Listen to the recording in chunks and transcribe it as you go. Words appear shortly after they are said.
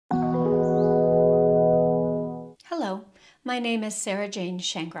My name is Sarah Jane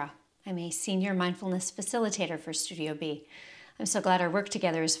Shangraw. I'm a senior mindfulness facilitator for Studio B. I'm so glad our work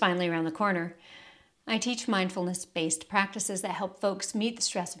together is finally around the corner. I teach mindfulness-based practices that help folks meet the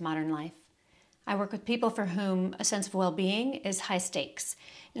stress of modern life. I work with people for whom a sense of well-being is high stakes,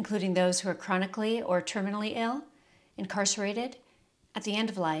 including those who are chronically or terminally ill, incarcerated, at the end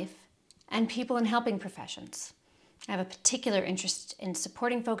of life, and people in helping professions. I have a particular interest in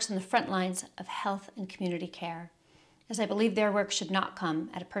supporting folks on the front lines of health and community care, as I believe their work should not come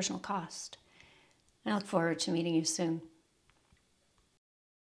at a personal cost. I look forward to meeting you soon.